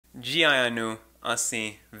जी आया नु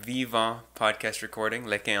ਅਸੀਂ 20ਵਾਂ podcast recording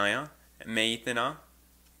ਲੈ ਕੇ ਆਇਆ ਮੈਂ ਈਥਨ ਆ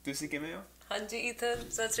ਤੁਸੀਂ ਕਿਵੇਂ ਹੋ ਹਾਂਜੀ ਈਥਨ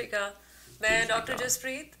ਸਤਿ ਸ਼੍ਰੀ ਅਕਾਲ ਮੈਂ ਡਾਕਟਰ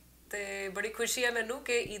ਜਸਪ੍ਰੀਤ ਤੇ ਬੜੀ ਖੁਸ਼ੀ ਹੈ ਮੈਨੂੰ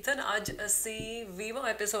ਕਿ ਈਥਨ ਅੱਜ ਅਸੀਂ 20ਵਾਂ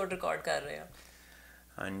ਐਪੀਸੋਡ ਰਿਕਾਰਡ ਕਰ ਰਹੇ ਹਾਂ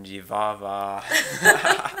ਹਾਂਜੀ ਵਾਹ ਵਾਹ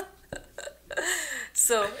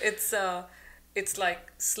so it's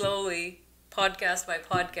like slowly podcast by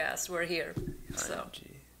podcast we're here so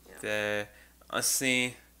ਹਾਂਜੀ ਤੇ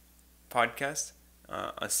ਅਸੀਂ podcast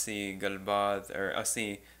ਅਸੀਂ ਗੱਲਬਾਤ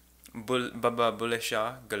ਅਸੀਂ ਬਾਬਾ ਬੁੱਲੇ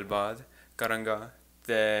ਸ਼ਾਹ ਗੱਲਬਾਤ ਕਰਾਂਗਾ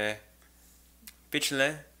ਤੇ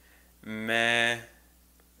ਪਿਛਲੇ ਮੈਂ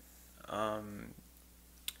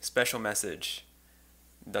special message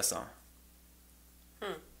ਦੱਸਾਂ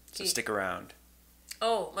so stick around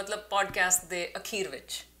oh ਮਤਲਬ podcast ਦੇ ਅਖੀਰ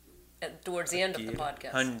ਵਿੱਚ towards the end of the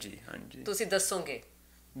podcast ਹਾਂਜੀ ਹਾਂਜੀ ਤੁਸੀਂ ਦੱਸੋਗੇ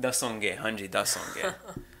ਹਾਂਜੀ ਦੱਸੋਗੇ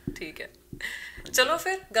ਠੀਕ ਹੈ ਚਲੋ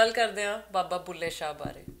ਫਿਰ ਗੱਲ ਕਰਦੇ ਹਾਂ ਬਾਬਾ ਬੁੱਲੇ ਸ਼ਾਹ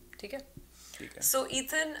ਬਾਰੇ ਠੀਕ ਹੈ ਸੋ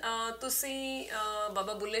ਈਥਨ ਤੁਸੀਂ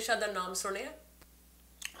ਬਾਬਾ ਬੁੱਲੇ ਸ਼ਾਹ ਦਾ ਨਾਮ ਸੁਣਿਆ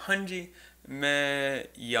ਹਾਂਜੀ ਮੈਂ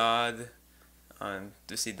ਯਾਦ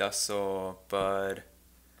ਤੁਸੀਂ ਦੱਸੋ ਪਰ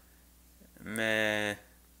ਮੈਂ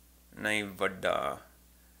ਨਹੀਂ ਵੱਡਾ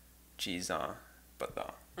ਚੀਜ਼ਾਂ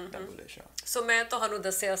ਪਤਾ ਦਾ ਬੁੱਲੇ ਸ਼ਾਹ ਸੋ ਮੈਂ ਤੁਹਾਨੂੰ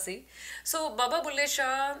ਦੱਸਿਆ ਸੀ ਸੋ ਬਾਬਾ ਬੁੱਲੇ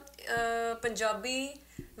ਸ਼ਾਹ ਪੰਜਾਬੀ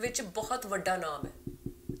ਵਿੱਚ ਬਹੁਤ ਵੱਡਾ ਨਾਮ ਹੈ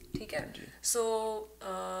ਠੀਕ ਹੈ ਸੋ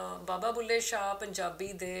ਬਾਬਾ ਬੁੱਲੇ ਸ਼ਾਹ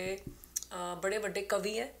ਪੰਜਾਬੀ ਦੇ ਬੜੇ ਵੱਡੇ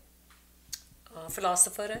ਕਵੀ ਹੈ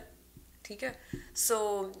ਫਿਲਾਸਫਰ ਹੈ ਠੀਕ ਹੈ ਸੋ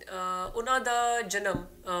ਉਹਨਾਂ ਦਾ ਜਨਮ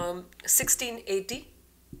 1680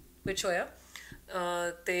 ਵਿੱਚ ਹੋਇਆ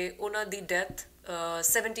ਤੇ ਉਹਨਾਂ ਦੀ ਡੈਥ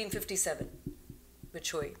 1757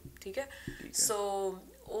 ਵਿੱਚ ਹੋਈ ਠੀਕ ਹੈ ਸੋ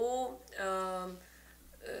ਉਹ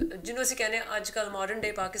ਜਿਹਨੂੰ ਅਸੀਂ ਕਹਿੰਦੇ ਹਾਂ ਅੱਜ ਕੱਲ੍ਹ ਮਾਡਰਨ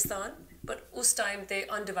ਡੇ ਪਾਕਿਸਤਾਨ ਪਰ ਉਸ ਟਾਈਮ ਤੇ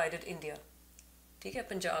ਅਨਡਿਵਾਈਡਡ ਇੰਡੀਆ ਠੀਕ ਹੈ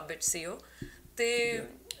ਪੰਜਾਬ ਵਿੱਚ ਸੀ ਉਹ ਤੇ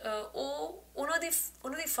ਉਹ ਉਹਨਾਂ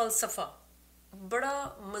ਦੀ ਫਲਸਫਾ ਬੜਾ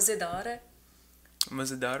ਮਜ਼ੇਦਾਰ ਹੈ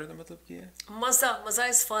ਮਜ਼ੇਦਾਰ ਦਾ ਮਤਲਬ ਕੀ ਹੈ ਮਜ਼ਾ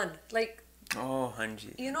ਇਜ਼ ਫਨ ਲਾਈਕ oh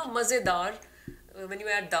ਹਾਂਜੀ you know ਮਜ਼ੇਦਾਰ when you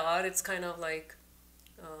add dar it's kind of like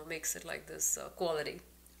makes it like this quality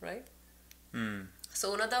right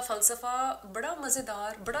ਸੋ ਉਹਨਾਂ ਦਾ ਫਲਸਫਾ ਬੜਾ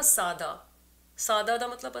ਮਜ਼ੇਦਾਰ ਬੜਾ ਸਾਦਾ ਦਾ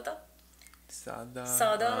ਮਤਲਬ ਪਤਾ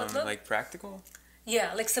ਸਾਦਾ ਮਤਲਬ like practical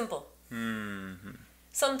yeah like simple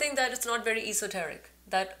something that is not very esoteric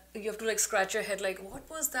that you have to like scratch your head like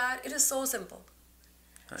what was that it is so simple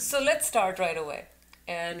so let's start right away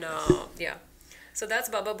and yeah so that's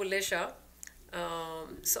Baba Bulleh Shah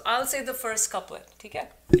so I'll say the first couplet ठीक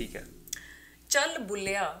है चल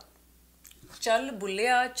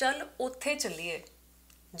बुलिया चल ਉੱਥੇ ਚੱਲੀਏ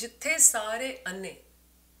ਜਿੱਥੇ ਸਾਰੇ ਅੰਨੇ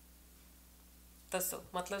ਦੱਸੋ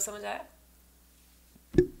ਮਤਲਬ ਸਮਝ ਆਇਆ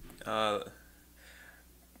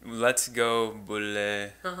let's go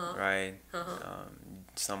bulle right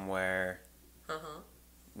somewhere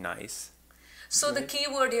nice so the key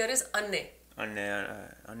word here is anne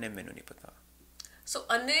ਮੈਨੂੰ ਨਹੀਂ ਪਤਾ so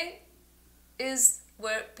anne is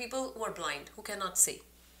where people who are blind who cannot see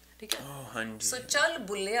ਠੀਕ ਹੈ ਹਾਂਜੀ so ਚੱਲ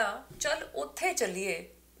ਬੁੱਲਿਆ ਚੱਲ ਉੱਥੇ ਚੱਲੀਏ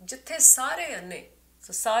ਜਿੱਥੇ ਸਾਰੇ ਅੰਨੇ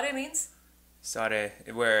so ਸਾਰੇ means ਸਾਰੇ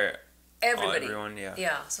where everybody everyone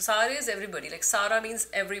yeah so sare is everybody like sara means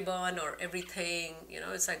everyone or everything you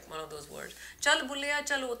know it's like one of those words chal buliya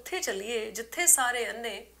chal ਉੱਥੇ ਚੱਲੀਏ ਜਿੱਥੇ ਸਾਰੇ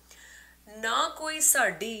ਅੰਨੇ ਨਾ ਕੋਈ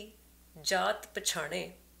ਸਾਡੀ ਜਾਤ ਪਛਾਣੇ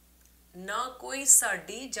ਨਾ ਕੋਈ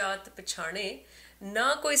ਸਾਡੀ ਜਾਤ ਪਛਾਣੇ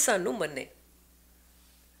ਨਾ ਕੋਈ ਸਾਨੂੰ ਮੰਨੇ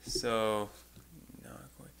so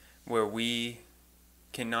where we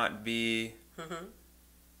cannot be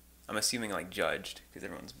I'm assuming like judged because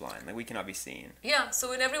everyone's blind. Like we cannot be seen. Yeah, so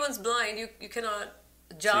when everyone's blind, you cannot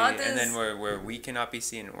see, and then where we cannot be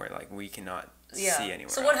seen, where like we cannot see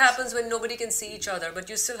anywhere. So what happens when nobody can see each other,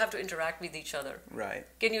 but you still have to interact with each other? Right.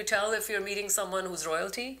 Can you tell if you're meeting someone who's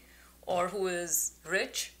royalty, or who is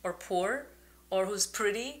rich or poor, or who's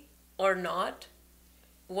pretty or not?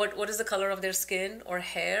 What is the color of their skin or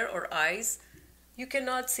hair or eyes? You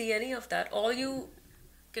cannot see any of that. All you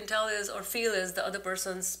can tell is or feel is the other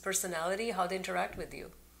person's personality, how they interact with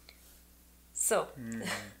you. So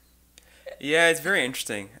yeah, it's very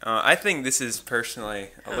interesting. I think this is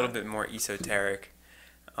personally a little bit more esoteric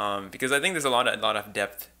because I think there's a lot of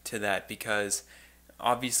depth to that because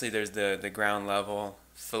obviously there's the ground level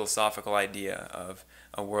philosophical idea of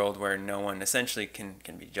a world where no one essentially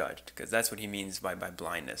can be judged because that's what he means by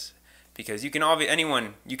blindness because you can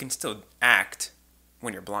you can still act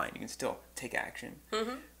when you're blind. You can still take action.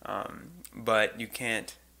 But you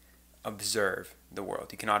can't observe the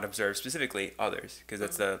world. You cannot observe specifically others because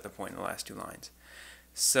that's the point in the last two lines.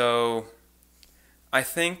 So I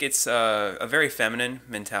think it's a very feminine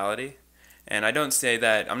mentality And I don't say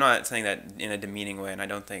that, I'm not saying that in a demeaning way, and I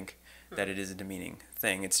don't think that it is a demeaning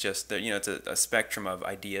thing. It's just that, it's a spectrum of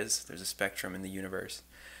ideas. There's a spectrum in the universe,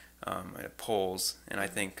 and it poles, and I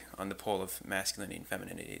think on the pole of masculinity and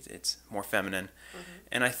femininity, it's more feminine.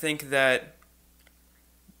 And I think that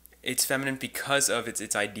it's feminine because of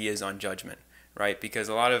its ideas on judgment, right? Because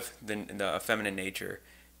a lot of the feminine nature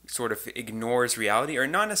sort of ignores reality, or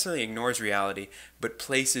not necessarily ignores reality, but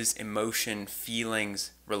places emotion,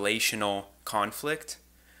 feelings, relational conflict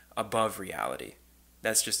above reality.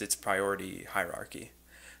 That's just its priority hierarchy.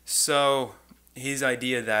 So his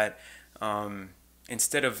idea that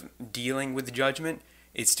instead of dealing with judgment,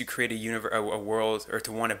 it's to create a world, or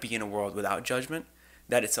to want to be in a world without judgment,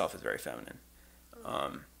 that itself is very feminine.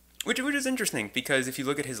 Which is interesting, because if you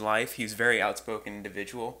look at his life, he's a very outspoken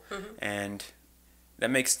individual, and that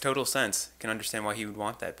makes total sense. Can understand why he would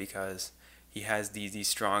want that, because he has these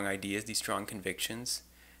strong ideas, these strong convictions,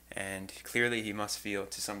 and clearly he must feel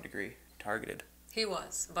to some degree targeted. He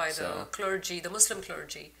was by the clergy, the Muslim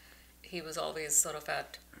clergy. He was always sort of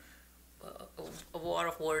at a war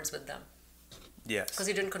of words with them. Yes. Because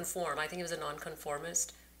he didn't conform. I think he was a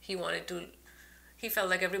nonconformist. He felt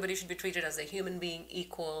like everybody should be treated as a human being,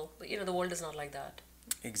 equal. But the world is not like that.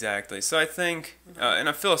 Exactly. So I think,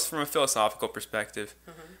 from a philosophical perspective,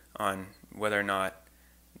 on whether or not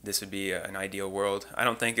this would be an ideal world, I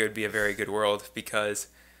don't think it would be a very good world, because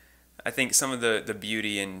I think some of the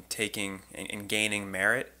beauty in taking and gaining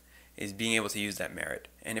merit is being able to use that merit.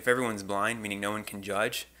 And if everyone's blind, meaning no one can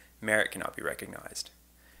judge, merit cannot be recognized.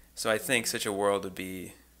 So I think such a world would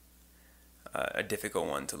be a difficult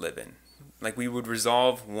one to live in. Like, we would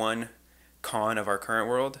resolve one con of our current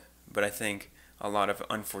world, but I think a lot of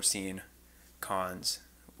unforeseen cons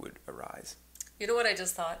would arise. You know what I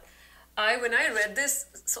just thought? When I read this,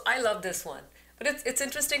 so I love this one. But it's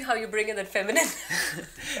interesting how you bring in that feminine.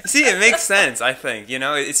 See, it makes sense, I think.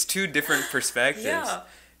 It's two different perspectives.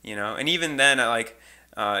 Yeah. And even then,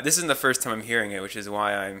 this isn't the first time I'm hearing it, which is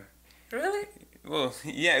why I'm... Really? Well,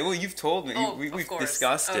 yeah. Well, you've told me. We've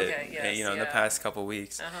discussed it, yes, in the past couple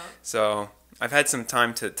weeks. So I've had some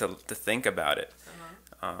time to think about it.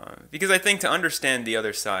 Because I think to understand the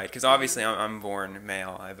other side, because obviously I'm born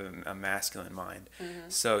male, I have a masculine mind.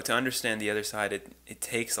 So to understand the other side, it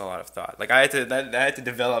takes a lot of thought. Like, I had to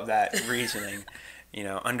develop that reasoning,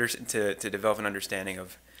 to develop an understanding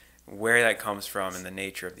of where that comes from and the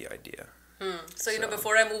nature of the idea. So,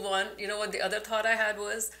 before I move on, what the other thought I had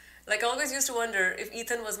was, like, I always used to wonder if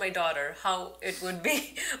Ethan was my daughter, how it would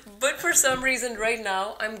be. But for some reason right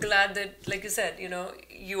now, I'm glad that, like you said,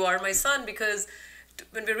 you are my son, because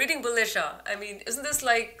when we're reading Bulleh Shah, I mean, isn't this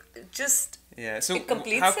like just... Yeah, so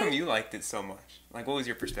how come you liked it so much? Like, what was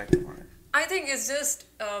your perspective on it? I think it's just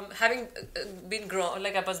having been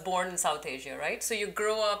I was born in South Asia, right? So you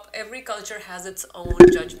grow up, every culture has its own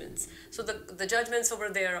judgments. So the judgments over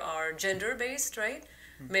there are gender-based, right?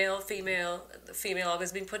 Male, female, the female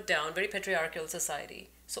always being put down, very patriarchal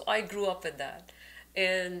society. So I grew up with that.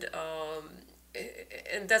 And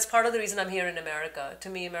that's part of the reason I'm here in America. To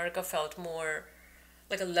me, America felt more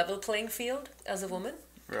like a level playing field as a woman.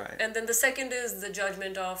 Right. And then the second is the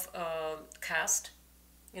judgment of caste.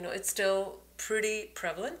 It's still pretty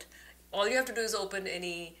prevalent. All you have to do is open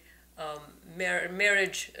any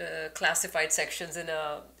marriage classified sections in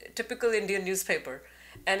a typical Indian newspaper,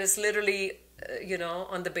 and it's literally,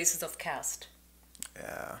 on the basis of caste.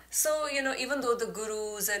 Yeah. So, even though the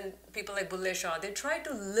gurus and people like Bulleh Shah, they try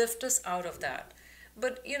to lift us out of that.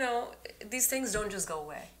 But, these things don't just go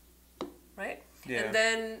away, right? Yeah. And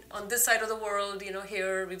then on this side of the world,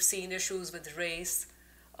 here we've seen issues with race.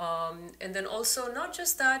 And then also not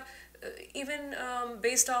just that, even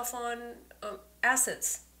based off on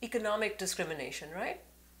assets, economic discrimination, right?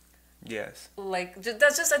 Yes. Like, I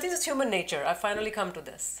think it's human nature. I finally come to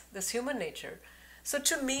this human nature. So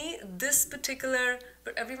to me, this particular,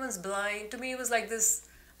 but everyone's blind, to me it was like this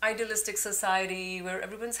idealistic society where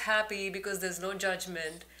everyone's happy because there's no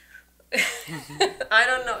judgment. I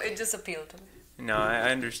don't know, it just appealed to me. No, I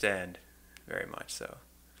understand very much so.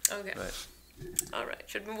 Okay. But... All right.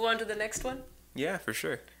 Should we move on to the next one? Yeah, for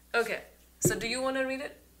sure. Okay. So do you want to read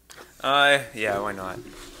it? Yeah, why not?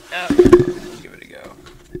 Give it a go.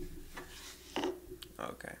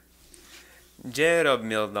 Okay. Jerab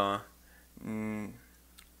mildan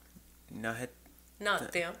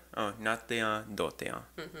natyan dotyan.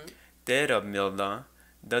 Terab mildan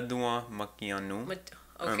daduan makiyan nu.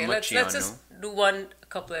 Okay, let's just do one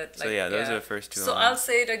couplet. So yeah, those are the first two lines. So I'll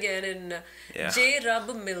say it again in Je Rab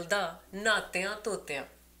Milda Natyan Totyan.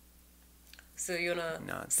 So you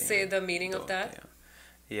wanna say the meaning of that?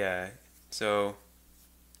 Yeah. So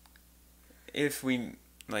if we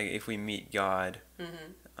meet God,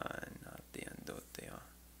 Natyan Dotyan.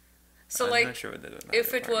 So I'm like, not sure what the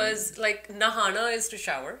if it part was like nahana is to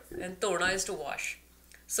shower and tona is to wash.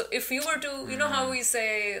 So if you were to, you know how we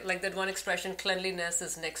say like that one expression, cleanliness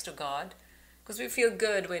is next to God, because we feel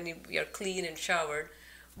good when we are clean and showered.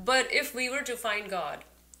 But if we were to find God,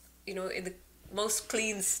 you know, in the most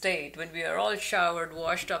clean state, when we are all showered,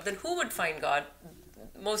 washed up, then who would find God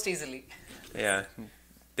most easily? Yeah.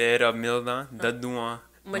 Tera milda dadua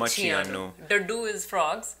machiano. Daddu is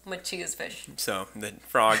frogs, machi is fish. So the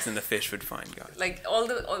frogs and the fish would find God. Like all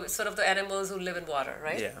sort of the animals who live in water,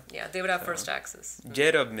 right? Yeah. Yeah, they would have first access.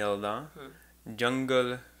 Jera milda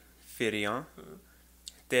jungle firiyan.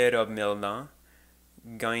 Tera milda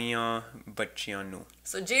gaiyan bachianu.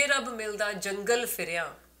 So je rab milda jungle firya.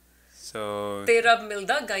 So Te rab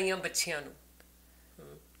milda gaiyan bachiyan nu.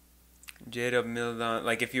 Jera milda,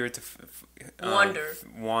 like if you were to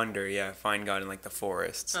wander, yeah, find God in like the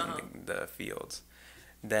forests and the fields,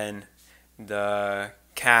 then the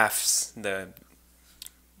calves,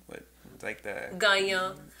 like the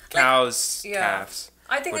Gaiyan. cows, Like, yeah. calves.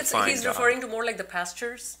 I think would he's find God. referring to more like the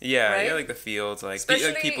pastures. Yeah, right? yeah, like the fields, like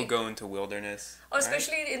people go into wilderness. Or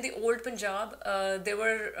especially in the old Punjab, there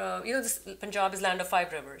were, this Punjab is land of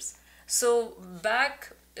 5 rivers. So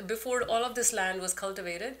back before all of this land was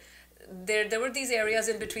cultivated, there were these areas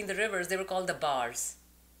in between the rivers. They were called the bars.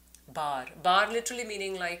 Bar literally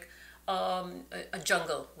meaning like a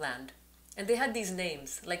jungle land. And they had these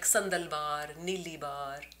names like Sandal Bar, Neeli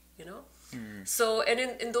Bar, you know. So, and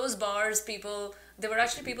in those bars, there were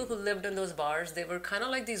actually people who lived in those bars. They were kind of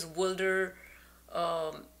like these wilder,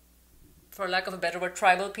 for lack of a better word,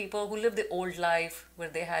 tribal people who lived the old life where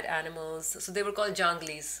they had animals. So they were called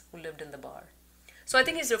janglis who lived in the bar. So I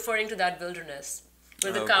think he's referring to that wilderness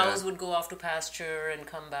where the cows would go off to pasture and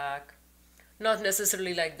come back. Not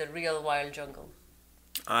necessarily like the real wild jungle.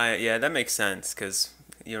 Yeah, that makes sense because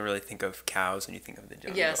you don't really think of cows when you think of the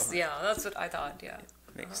jungle. Yes, yeah, that's what I thought, yeah.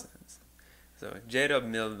 Makes sense. So, Jera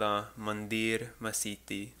milda mandir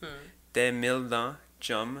masiti, te milda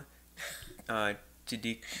chum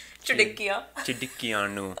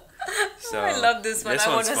chidikianu. So, I love this one. I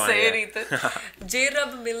want to say it, Ethan. Je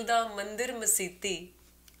rab milda mandir masiti,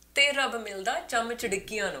 te rab milda cham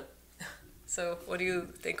chidikianu. So, what do you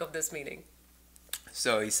think of this meaning?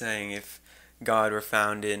 So, he's saying if God were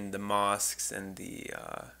found in the mosques and the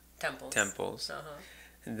temples,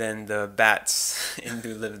 then the bats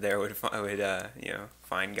who live there would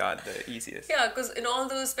find God the easiest. Yeah, because in all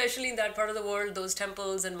those, especially in that part of the world, those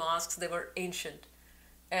temples and mosques, they were ancient.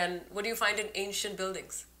 And what do you find in ancient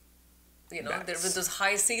buildings? You know, there with those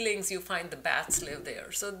high ceilings, you find the bats live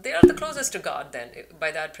there. So they are the closest to God then,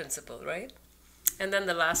 by that principle, right? And then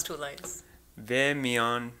the last 2 lines. Ve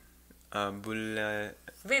mian bulleh.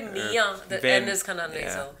 Ve mian, the N is kind of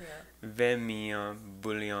nasal. Yeah. Ve mian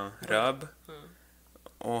bulleh rab.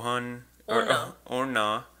 Orna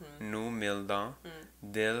nu milda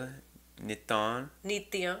dil nityan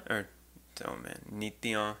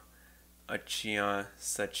achiyan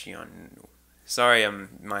sachiyan. Sorry,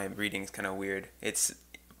 my reading is kind of weird. It's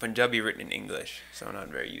Punjabi written in English, so I'm not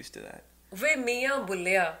very used to that. Ve miyan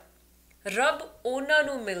bulleh rab orna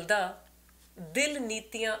nu milda dil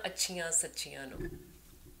nityan achiyan sachiyan nu.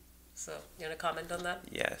 So, you want to comment on that?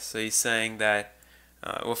 Yeah, so he's saying that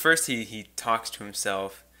first he talks to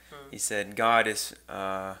himself. He said God is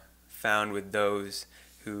found with those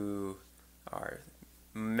who are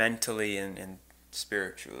mentally and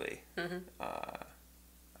spiritually,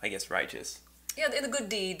 I guess, righteous. Yeah, in the good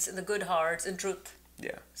deeds, in the good hearts, in truth.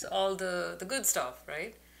 Yeah. So all the good stuff,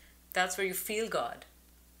 right? That's where you feel God.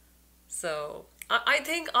 So I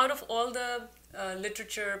think out of all the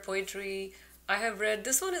literature, poetry I have read,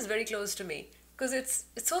 this one is very close to me. Because it's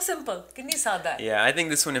so simple. Kitni sada hai. Yeah, I think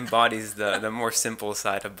this one embodies the more simple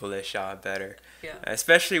side of Bulleh Shah better. Yeah.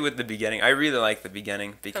 Especially with the beginning. I really like the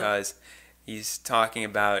beginning because he's talking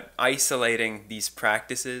about isolating these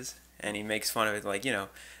practices and he makes fun of it like,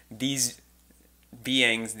 these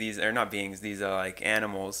beings, these are like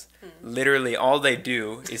animals. Literally all they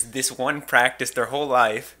do is this one practice their whole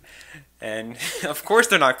life. And of course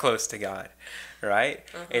they're not close to God, right?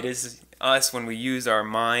 It is us when we use our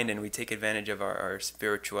mind and we take advantage of our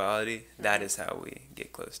spirituality. That is how we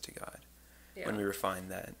get close to God. Yeah. When we refine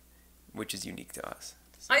that, which is unique to us.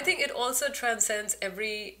 So. I think it also transcends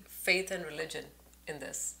every faith and religion in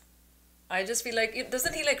this. I just feel like,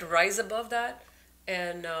 doesn't he like rise above that?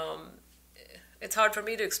 And it's hard for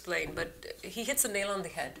me to explain, but he hits a nail on the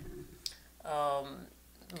head.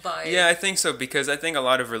 Yeah, I think so, because I think a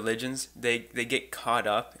lot of religions, they get caught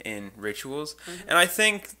up in rituals. And I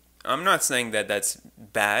think, I'm not saying that that's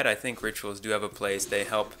bad. I think rituals do have a place. They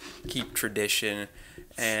help keep tradition.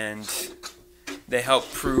 And they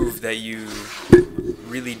help prove that you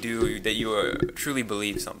really do, that you truly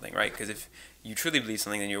believe something, right? Because if you truly believe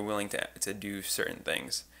something, then you're willing to do certain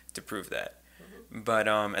things to prove that. But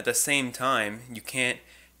at the same time, you can't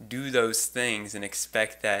do those things and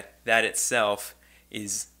expect that that itself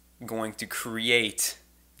is going to create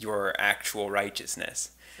your actual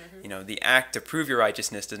righteousness. You know, the act to prove your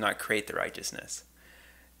righteousness does not create the righteousness.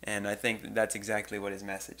 And I think that's exactly what his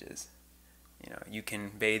message is. You know, you can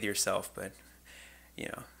bathe yourself, but, you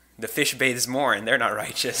know, the fish bathes more and they're not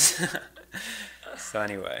righteous. So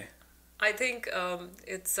anyway. I think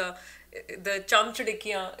it's the cham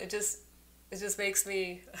chadikiyan, it just makes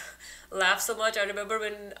me laugh so much. I remember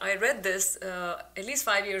when I read this at least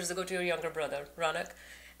 5 years ago to your younger brother, Ranak.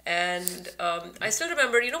 And I still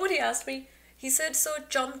remember, you know what he asked me? He said, so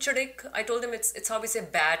cham chadik, I told him it's how we say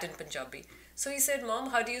bat in Punjabi. So he said,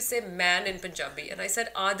 Mom, how do you say man in Punjabi? And I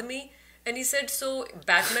said, Admi. And he said, so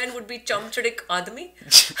Batman would be cham chadik Admi?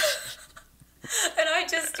 And I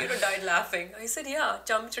just, died laughing. I said, yeah,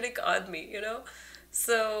 cham chadik Admi,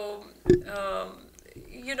 So,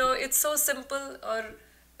 it's so simple. Or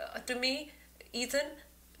to me, Ethan,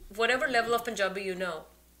 whatever level of Punjabi you know,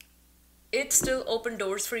 it still opened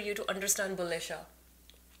doors for you to understand Bulleh Shah.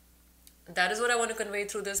 That is what I want to convey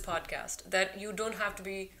through this podcast. That you don't have to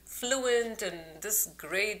be fluent and this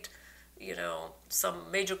great, some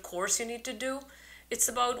major course you need to do. It's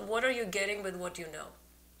about what are you getting with what you know.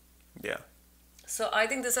 Yeah. So I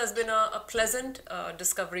think this has been a pleasant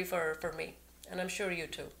discovery for me. And I'm sure you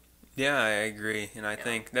too. Yeah, I agree. And I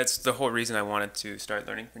think that's the whole reason I wanted to start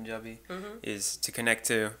learning Punjabi, is to connect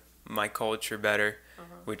to my culture better,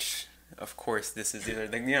 which, of course, this is either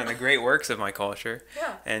the great works of my culture,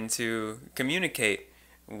 and to communicate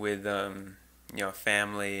with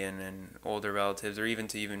family and older relatives, or even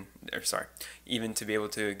to be able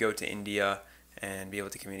to go to India and be able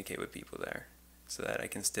to communicate with people there, so that I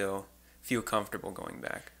can still feel comfortable going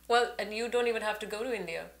back. Well, and you don't even have to go to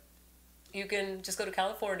India. You can just go to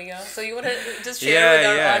California. So you want to just share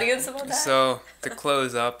with our audience about that? So to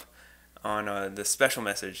close up on the special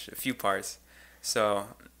message, a few parts. So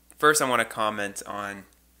first I want to comment on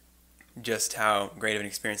just how great of an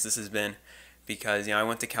experience this has been, because I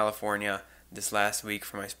went to California this last week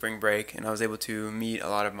for my spring break, and I was able to meet a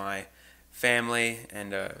lot of my family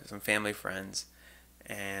and some family friends.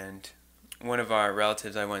 And one of our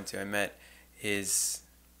relatives I met his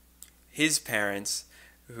parents,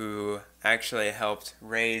 who actually helped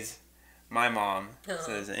raise my mom.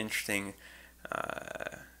 So it's an interesting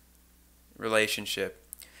relationship.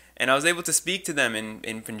 And I was able to speak to them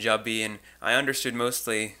in Punjabi, and I understood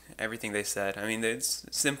mostly everything they said. I mean, it's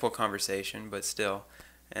a simple conversation, but still.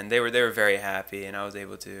 And they were very happy, and I was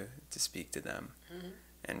able to speak to them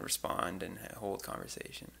and respond and hold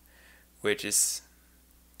conversation, which is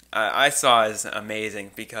I saw as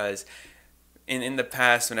amazing, because in the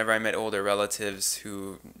past, whenever I met older relatives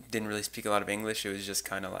who didn't really speak a lot of English, it was just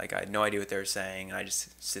kind of like I had no idea what they were saying, and I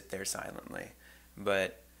just sit there silently.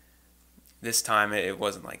 But this time, it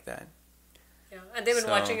wasn't like that. Yeah, and they've been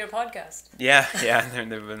watching your podcast. Yeah,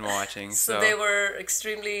 they've been watching. So they were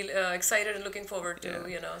extremely excited and looking forward to,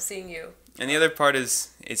 seeing you. And the other part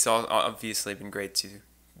is, it's all obviously been great to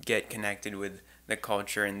get connected with the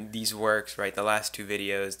culture and these works, right? The last two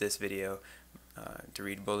videos, this video, to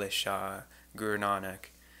read Bulleh Shah, Guru Nanak,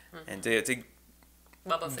 and to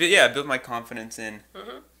build my confidence in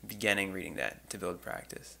beginning reading that, to build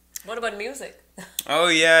practice. What about music? Oh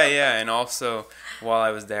yeah, and also while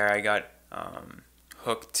I was there, I got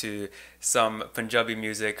hooked to some Punjabi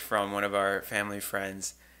music from one of our family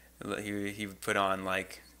friends. He would put on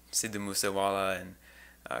like Sidhu Moosewala and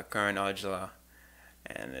Karan Aujla,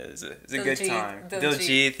 and it was a good time.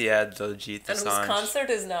 Diljit, Diljit. And whose concert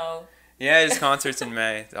is now? Yeah, his concert's in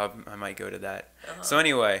May. I might go to that. So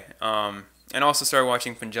anyway, and also started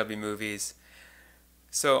watching Punjabi movies.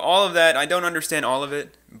 So all of that, I don't understand all of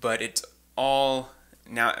it, but it's all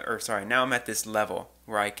now I'm at this level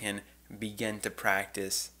where I can begin to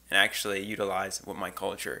practice and actually utilize what my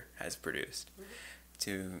culture has produced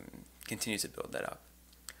to continue to build that up.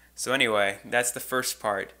 So anyway, that's the first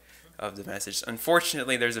part of the message.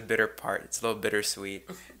 Unfortunately, there's a bitter part. It's a little bittersweet.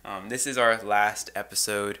 This is our last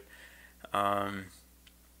episode.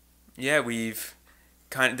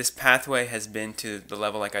 This pathway has been to the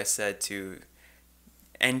level, like I said, to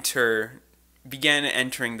begin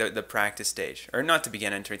entering the practice stage, or not to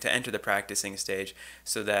begin entering, to enter the practicing stage,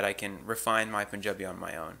 so that I can refine my Punjabi on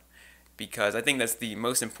my own. Because I think that's the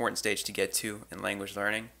most important stage to get to in language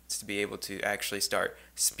learning. It's to be able to actually start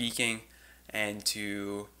speaking and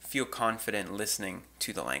to feel confident listening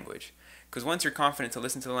to the language. Because once you're confident to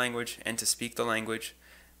listen to the language and to speak the language,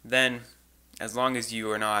 then as long as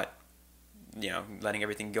you are not, letting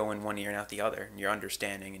everything go in one ear and out the other, and you're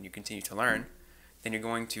understanding and you continue to learn, then you're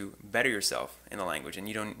going to better yourself in the language, and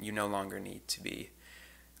you no longer need to be,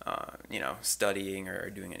 studying or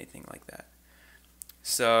doing anything like that.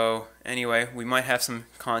 So anyway, we might have some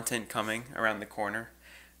content coming around the corner,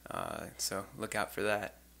 so look out for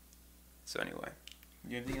that. So anyway,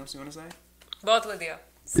 you have anything else you want to say? ਬਹੁਤ ਵਧੀਆ.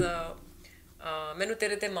 ਸੋ ਮੈਨੂੰ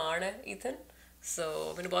ਤੇਰੇ ਤੇ ਮਾਣ ਹੈ ਈਥਨ, ਸੋ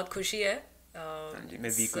ਮੈਨੂੰ ਬਹੁਤ ਖੁਸ਼ੀ ਹੈ. ਹਾਂਜੀ,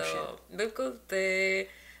 ਮੈਂ ਵੀ ਖੁਸ਼ ਹਾਂ. ਬਿਲਕੁਲ. ਤੇ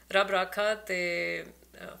ਰੱਬ ਰਾਖਾ, ਤੇ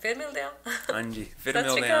ਫਿਰ ਮਿਲਦੇ ਹਾਂ. ਹਾਂਜੀ, ਫਿਰ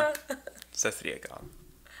ਮਿਲਦੇ ਹਾਂ. ਸਤਿ ਸ੍ਰੀ ਅਕਾਲ.